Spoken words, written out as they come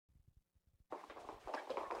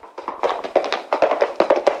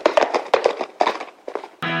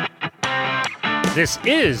This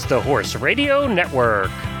is the Horse Radio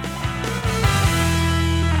Network.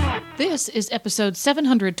 This is episode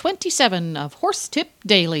 727 of Horse Tip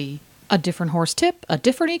Daily. A different horse tip, a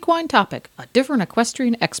different equine topic, a different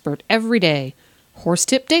equestrian expert every day. Horse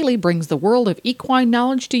Tip Daily brings the world of equine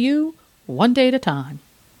knowledge to you, one day at a time.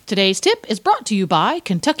 Today's tip is brought to you by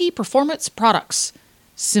Kentucky Performance Products.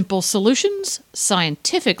 Simple solutions,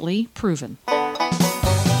 scientifically proven.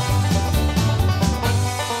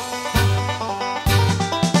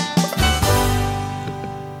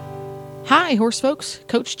 Hi, horse folks.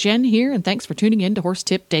 Coach Jen here, and thanks for tuning in to Horse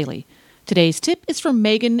Tip Daily. Today's tip is from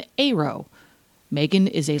Megan Ayrault. Megan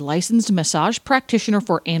is a licensed massage practitioner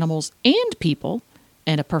for animals and people,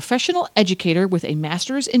 and a professional educator with a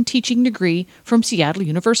master's in teaching degree from Seattle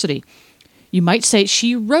University. You might say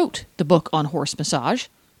she wrote the book on horse massage,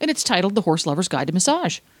 and it's titled The Horse Lover's Guide to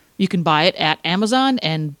Massage. You can buy it at Amazon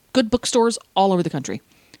and good bookstores all over the country.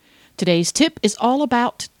 Today's tip is all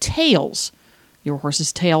about tails. Your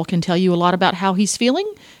horse's tail can tell you a lot about how he's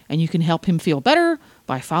feeling, and you can help him feel better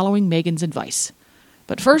by following Megan's advice.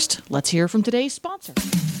 But first, let's hear from today's sponsor.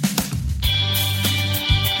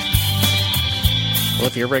 Well,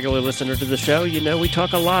 if you're a regular listener to the show, you know we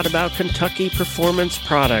talk a lot about Kentucky Performance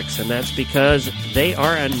Products, and that's because they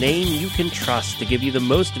are a name you can trust to give you the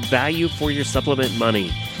most value for your supplement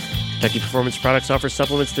money. Kentucky Performance Products offer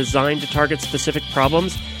supplements designed to target specific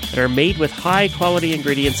problems that are made with high-quality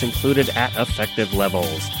ingredients included at effective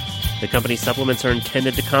levels. The company's supplements are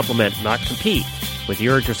intended to complement, not compete, with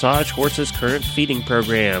your dressage horse's current feeding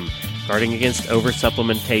program, guarding against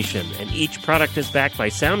over-supplementation, and each product is backed by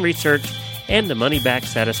sound research and a money-back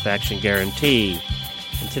satisfaction guarantee.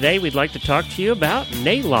 And today we'd like to talk to you about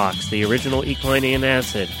Nalox, the original equine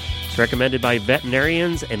antacid. It's recommended by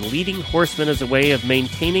veterinarians and leading horsemen as a way of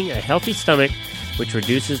maintaining a healthy stomach, which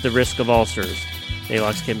reduces the risk of ulcers.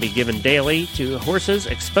 Nalox can be given daily to horses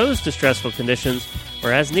exposed to stressful conditions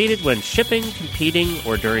or as needed when shipping, competing,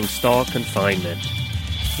 or during stall confinement.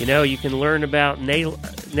 You know, you can learn about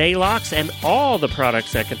Nalox and all the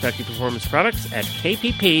products at Kentucky Performance Products at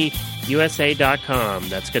kppusa.com.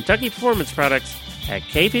 That's Kentucky Performance Products at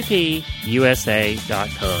kppusa.com.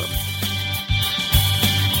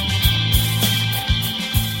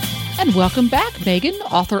 And welcome back, Megan,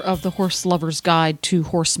 author of The Horse Lover's Guide to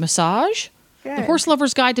Horse Massage. Good. The Horse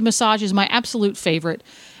Lover's Guide to Massage is my absolute favorite,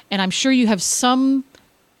 and I'm sure you have some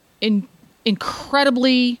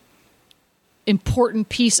incredibly important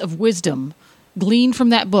piece of wisdom gleaned from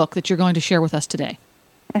that book that you're going to share with us today.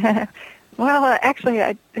 Well, actually,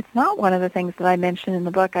 it's not one of the things that I mentioned in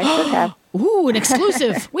the book. I should have. Ooh, an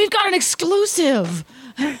exclusive. We've got an exclusive.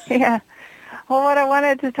 Yeah. Well, what I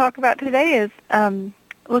wanted to talk about today is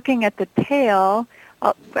looking at the tail.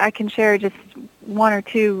 I can share just one or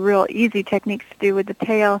two real easy techniques to do with the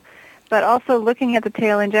tail, but also looking at the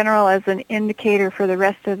tail in general as an indicator for the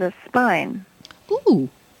rest of the spine. Ooh,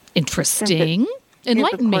 interesting.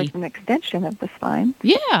 Enlighten me. It's, of course, an extension of the spine.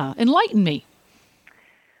 Yeah, enlighten me.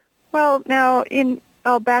 Well, now,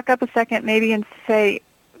 I'll back up a second maybe and say,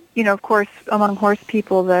 of course, among horse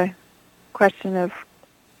people, the question of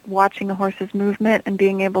watching a horse's movement and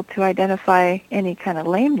being able to identify any kind of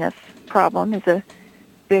lameness problem is a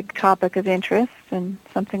big topic of interest and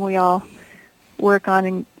something we all work on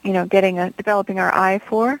and, developing our eye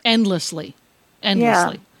for. Endlessly.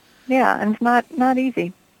 Yeah, and it's not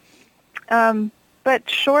easy. But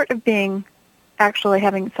short of being actually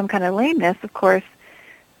having some kind of lameness, of course,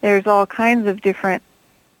 there's all kinds of different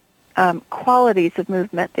qualities of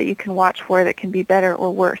movement that you can watch for that can be better or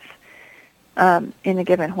worse in a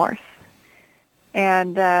given horse.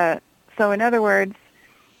 And so in other words,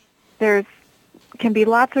 there can be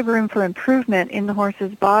lots of room for improvement in the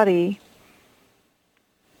horse's body,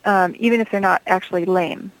 even if they're not actually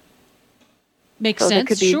lame. Makes so sense, they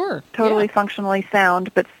could be sure. totally Yeah. functionally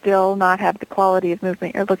sound, but still not have the quality of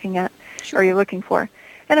movement you're looking at or you're looking for.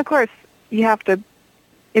 And of course, you have to,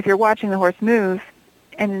 if you're watching the horse move,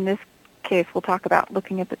 and in this case we'll talk about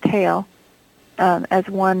looking at the tail as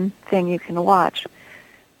one thing you can watch,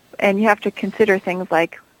 and you have to consider things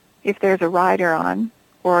like if there's a rider on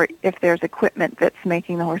or if there's equipment that's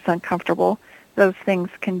making the horse uncomfortable. Those things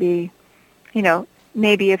can be,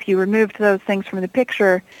 maybe if you removed those things from the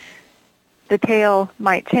picture, the tail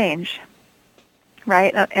might change,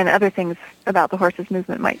 right? And other things about the horse's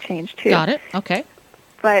movement might change too. Got it. Okay.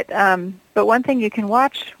 But one thing you can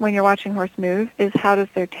watch when you're watching horse move is how does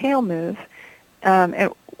their tail move? How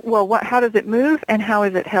does it move and how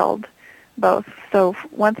is it held? Both. So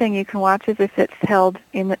one thing you can watch is if it's held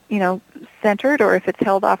in, centered or if it's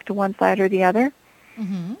held off to one side or the other.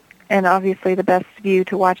 Mm-hmm. And obviously the best view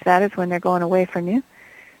to watch that is when they're going away from you.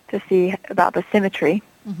 to see about the symmetry.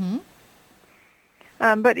 Mm-hmm.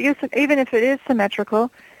 But even if it is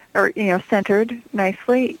symmetrical or centered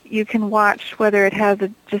nicely, you can watch whether it has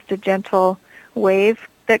just a gentle wave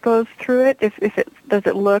that goes through it. If it does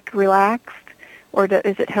it look relaxed, or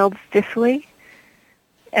is it held stiffly,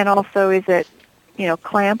 and also is it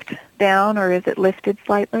clamped down, or is it lifted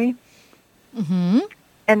slightly? Mm-hmm.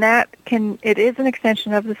 And it is an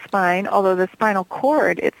extension of the spine, although the spinal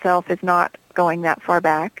cord itself is not going that far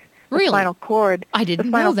back. Really? The spinal cord. I didn't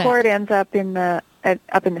know know that. The spinal cord ends up in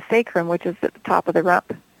the sacrum, which is at the top of the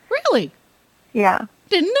rump. Really? Yeah.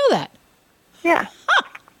 Didn't know that. Yeah.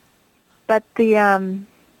 But the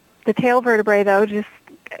tail vertebrae, though, just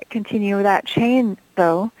continue that chain,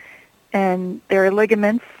 though, and there are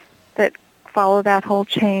ligaments that follow that whole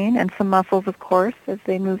chain, and some muscles, of course, as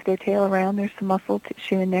they move their tail around. There's some muscle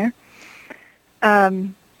tissue in there.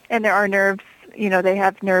 And there are nerves. They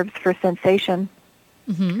have nerves for sensation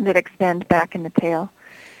that extend back in the tail.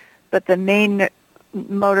 But the main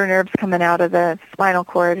motor nerves coming out of the spinal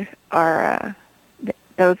cord are,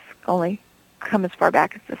 those only come as far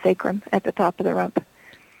back as the sacrum at the top of the rump.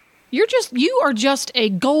 You are just a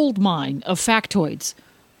gold mine of factoids.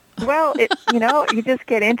 Well, you just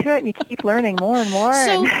get into it and you keep learning more and more.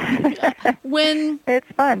 So when it's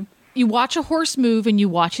fun. You watch a horse move and you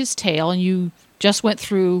watch his tail, and you just went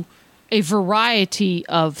through a variety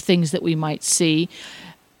of things that we might see.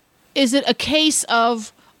 Is it a case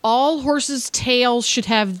of all horses' tails should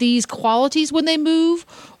have these qualities when they move,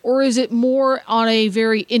 or is it more on a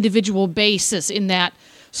very individual basis in that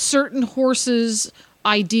certain horses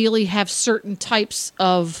ideally have certain types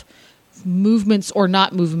of movements or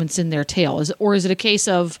not movements in their tail? Is it a case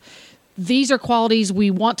of these are qualities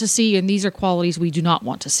we want to see and these are qualities we do not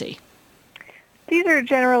want to see? These are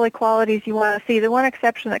generally qualities you want to see. The one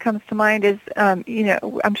exception that comes to mind is,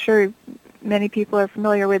 I'm sure many people are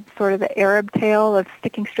familiar with sort of the Arab tail of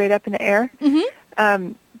sticking straight up in the air.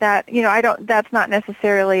 Mm-hmm. That's not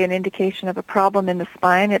necessarily an indication of a problem in the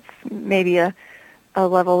spine. It's maybe a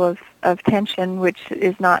level of tension, which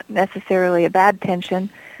is not necessarily a bad tension.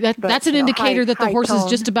 That's an indicator that the horse tone. is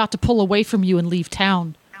just about to pull away from you and leave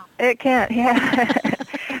town. It can't, yeah.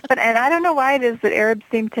 And I don't know why it is that Arabs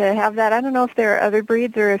seem to have that. I don't know if there are other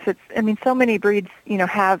breeds or if so many breeds,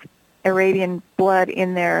 have Arabian blood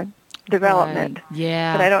in their development. Right.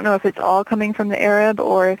 Yeah. But I don't know if it's all coming from the Arab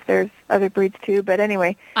or if there's other breeds too. But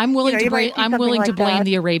anyway, I'm willing to blame that.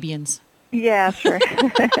 the Arabians. Yeah, sure.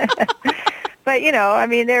 But,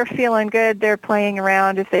 they're feeling good. They're playing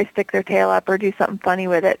around. If they stick their tail up or do something funny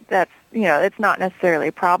with it, that's, it's not necessarily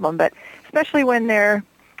a problem. But especially when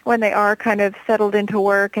they are kind of settled into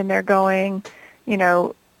work and they're going, in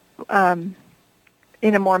a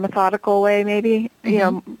more methodical way, maybe,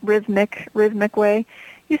 rhythmic way,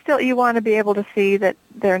 you want to be able to see that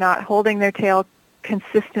they're not holding their tail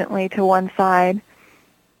consistently to one side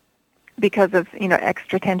because of,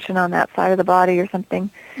 extra tension on that side of the body or something.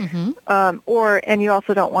 Mm-hmm. And you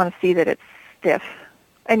also don't want to see that it's stiff.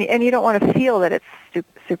 And you don't want to feel that it's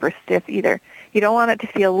super stiff either. You don't want it to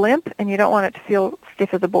feel limp, and you don't want it to feel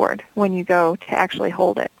stiff as a board when you go to actually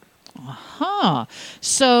hold it. Uh-huh.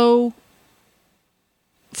 So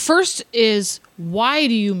first is, why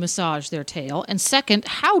do you massage their tail? And second,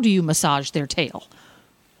 how do you massage their tail?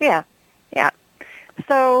 Yeah.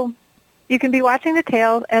 So you can be watching the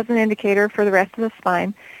tail as an indicator for the rest of the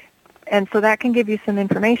spine, and so that can give you some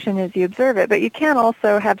information as you observe it. But you can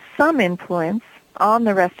also have some influence on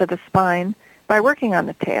the rest of the spine by working on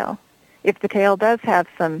the tail, if the tail does have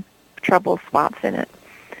some trouble spots in it.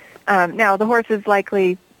 Now, the horse is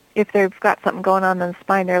likely, if they've got something going on in the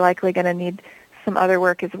spine, they're likely going to need some other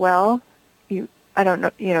work as well. I don't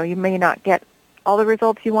know, you may not get all the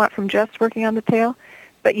results you want from just working on the tail,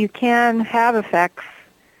 but you can have effects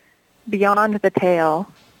beyond the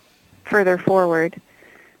tail further forward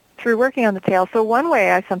through working on the tail. So one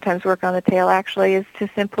way I sometimes work on the tail actually is to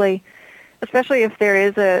simply, especially if there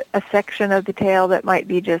is a section of the tail that might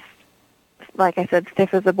be just, like I said,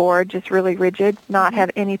 stiff as a board, just really rigid, not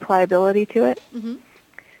have any pliability to it.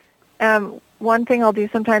 Mm-hmm. One thing I'll do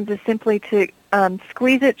sometimes is simply to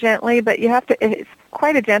squeeze it gently, but it's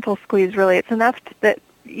quite a gentle squeeze, really. It's enough that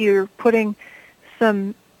you're putting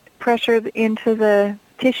some pressure into the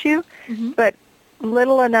tissue, mm-hmm. but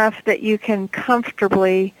little enough that you can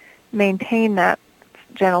comfortably maintain that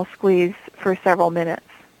gentle squeeze for several minutes.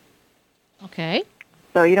 Okay.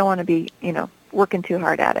 So you don't want to be, working too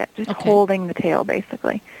hard at it, just holding the tail,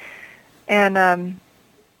 basically. And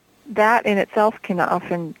that in itself can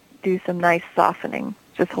often do some nice softening,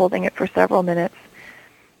 just holding it for several minutes.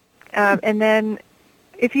 And then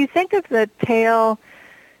if you think of the tail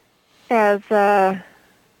as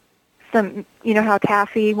some, you know how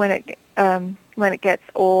taffy when it gets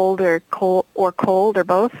old or cold or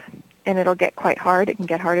both, and it'll get quite hard. It can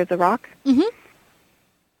get hard as a rock. Mm-hmm.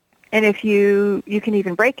 And if you can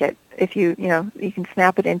even break it if you can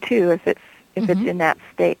snap it in two if it's in that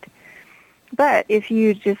state. But if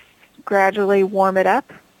you just gradually warm it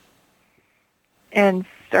up and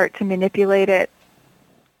start to manipulate it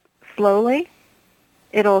slowly,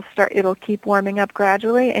 it'll keep warming up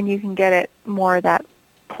gradually, and you can get it more of that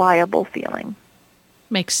pliable feeling.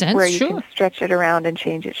 Makes sense. Where you sure. can stretch it around and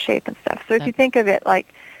change its shape and stuff. So if you think of it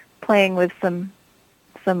like playing with some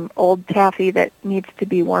old taffy that needs to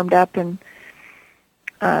be warmed up and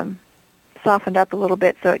softened up a little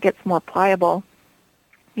bit so it gets more pliable,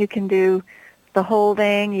 you can do the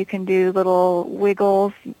holding. You can do little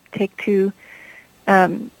wiggles. Take two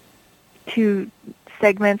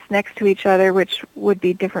segments next to each other, which would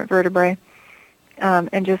be different vertebrae,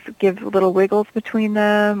 and just give little wiggles between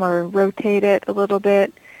them, or rotate it a little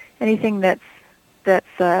bit. Anything that's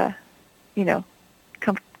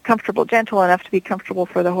comfortable, gentle enough to be comfortable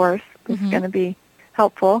for the horse is going to be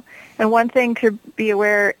helpful. And one thing to be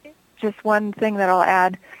aware, just one thing that I'll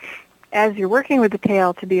add, as you're working with the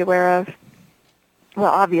tail to be aware of,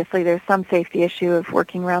 well, obviously there's some safety issue of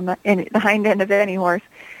working around the hind end of any horse,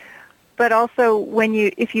 but also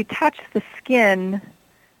if you touch the skin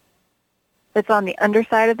that's on the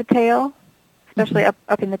underside of the tail, especially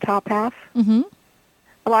up in the top half,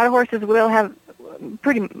 a lot of horses will have,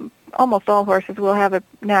 almost all horses will have a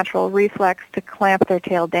natural reflex to clamp their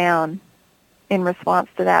tail down in response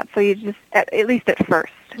to that. So you just, at least at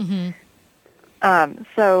first.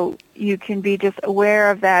 So you can be just aware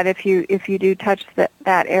of that if you do touch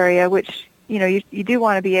that area, which you do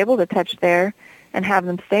want to be able to touch there and have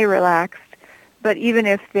them stay relaxed. But even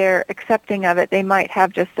if they're accepting of it, they might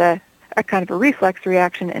have just a kind of a reflex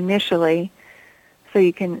reaction initially. So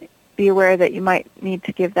you can be aware that you might need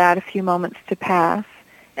to give that a few moments to pass.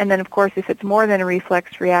 And then, of course, if it's more than a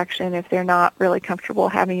reflex reaction, if they're not really comfortable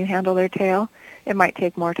having you handle their tail, it might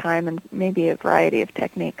take more time and maybe a variety of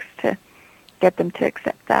techniques to get them to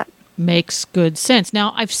accept that. Makes good sense.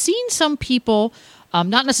 Now, I've seen some people,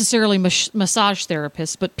 not necessarily massage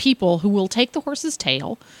therapists, but people who will take the horse's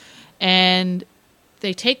tail and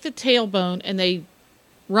they take the tailbone and they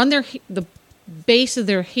run the base of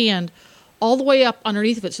their hand all the way up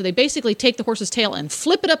underneath of it. So they basically take the horse's tail and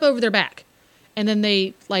flip it up over their back. And then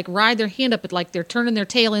they ride their hand up it like they're turning their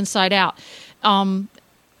tail inside out.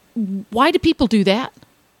 Why do people do that?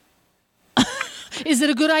 Is it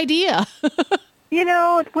a good idea?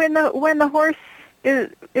 When the horse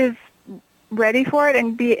is ready for it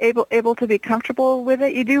and be able to be comfortable with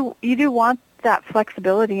it, you do want that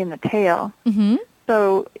flexibility in the tail.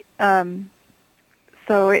 So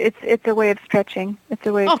it's a way of stretching. It's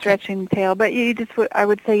a way of stretching the tail. But I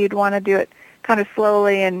would say you'd want to do it kind of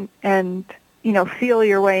slowly and feel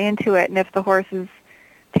your way into it. And if the horse's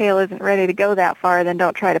tail isn't ready to go that far, then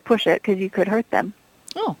don't try to push it because you could hurt them.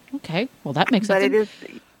 Oh, okay. Well, that makes sense. But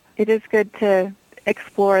it is good to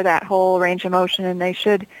explore that whole range of motion, and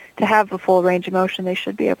to have the full range of motion, they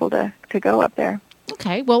should be able to go up there.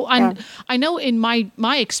 Okay. Well, I know in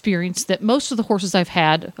my experience that most of the horses I've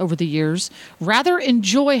had over the years rather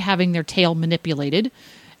enjoy having their tail manipulated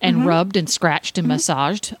and rubbed and scratched and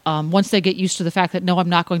massaged once they get used to the fact that, no, I'm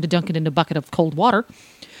not going to dunk it in a bucket of cold water.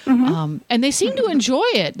 And they seem to enjoy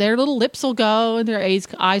it. Their little lips will go and their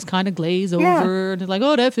eyes kind of glaze over. And they're like,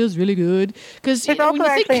 oh, that feels really good. Because there's also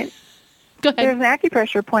actually... Go ahead. There's an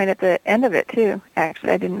acupressure point at the end of it, too, actually.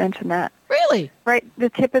 I didn't mention that. Really? Right. The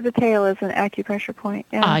tip of the tail is an acupressure point.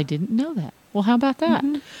 Yeah. I didn't know that. Well, how about that?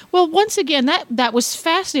 Well, once again, that was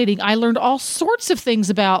fascinating. I learned all sorts of things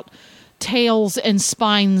about tails and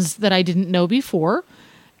spines that I didn't know before,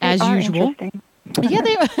 as usual. Interesting. Yeah,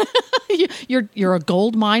 you're a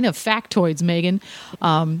gold mine of factoids, Megan.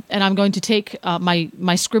 And I'm going to take my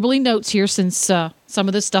scribbly notes here, since some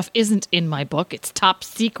of this stuff isn't in my book. It's top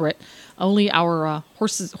secret. Only our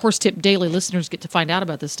Horse Tip Daily listeners get to find out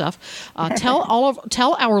about this stuff. Tell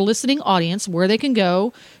our listening audience where they can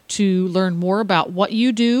go to learn more about what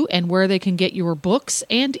you do and where they can get your books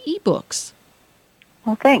and ebooks.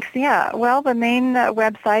 Well, thanks. Yeah. Well, the main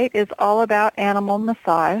website is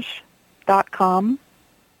allaboutanimalmassage.com,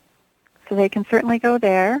 so they can certainly go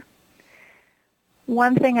there.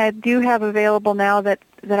 One thing I do have available now that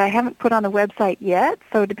I haven't put on the website yet,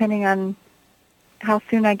 so depending on how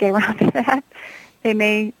soon I get around to that, they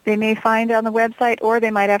may find it on the website, or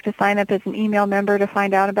they might have to sign up as an email member to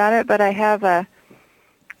find out about it. But I have an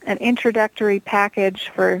introductory package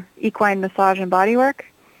for equine massage and bodywork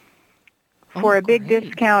for a big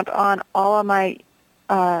discount on all of my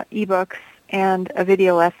ebooks and a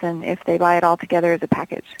video lesson if they buy it all together as a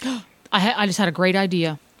package. I just had a great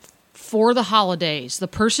idea. For the holidays, the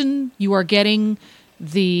person you are getting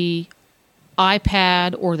the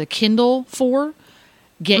iPad or the Kindle for,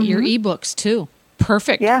 get your ebooks too.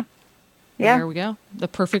 Perfect. Yeah. There we go. The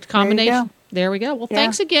perfect combination. There we go. Well,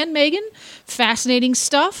 thanks again, Megan. Fascinating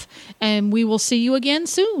stuff, and we will see you again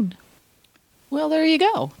soon. Well, there you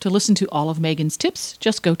go. To listen to all of Megan's tips,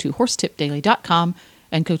 just go to horsetipdaily.com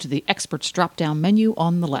and go to the Experts drop-down menu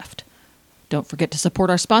on the left. Don't forget to support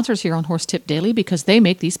our sponsors here on Horse Tip Daily because they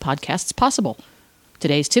make these podcasts possible.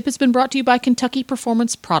 Today's tip has been brought to you by Kentucky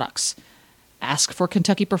Performance Products. Ask for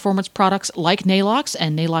Kentucky Performance products like Nalox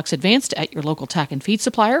and Nalox Advanced at your local tack and feed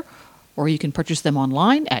supplier, or you can purchase them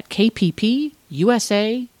online at kppusa.com.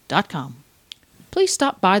 Please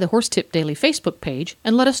stop by the Horse Tip Daily Facebook page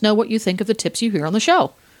and let us know what you think of the tips you hear on the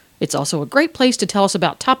show. It's also a great place to tell us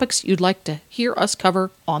about topics you'd like to hear us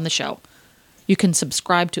cover on the show. You can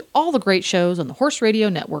subscribe to all the great shows on the Horse Radio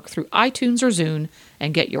Network through iTunes or Zune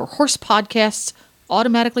and get your horse podcasts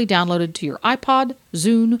automatically downloaded to your iPod,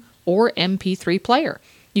 Zune, or MP3 player.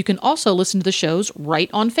 You can also listen to the shows right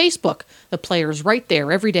on Facebook. The player's right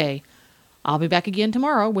there every day. I'll be back again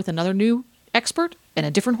tomorrow with another new expert and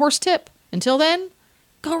a different horse tip. Until then,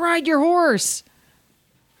 go ride your horse!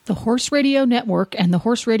 The Horse Radio Network and the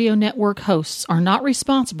Horse Radio Network hosts are not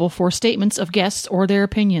responsible for statements of guests or their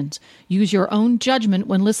opinions. Use your own judgment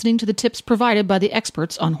when listening to the tips provided by the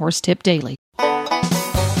experts on Horse Tip Daily.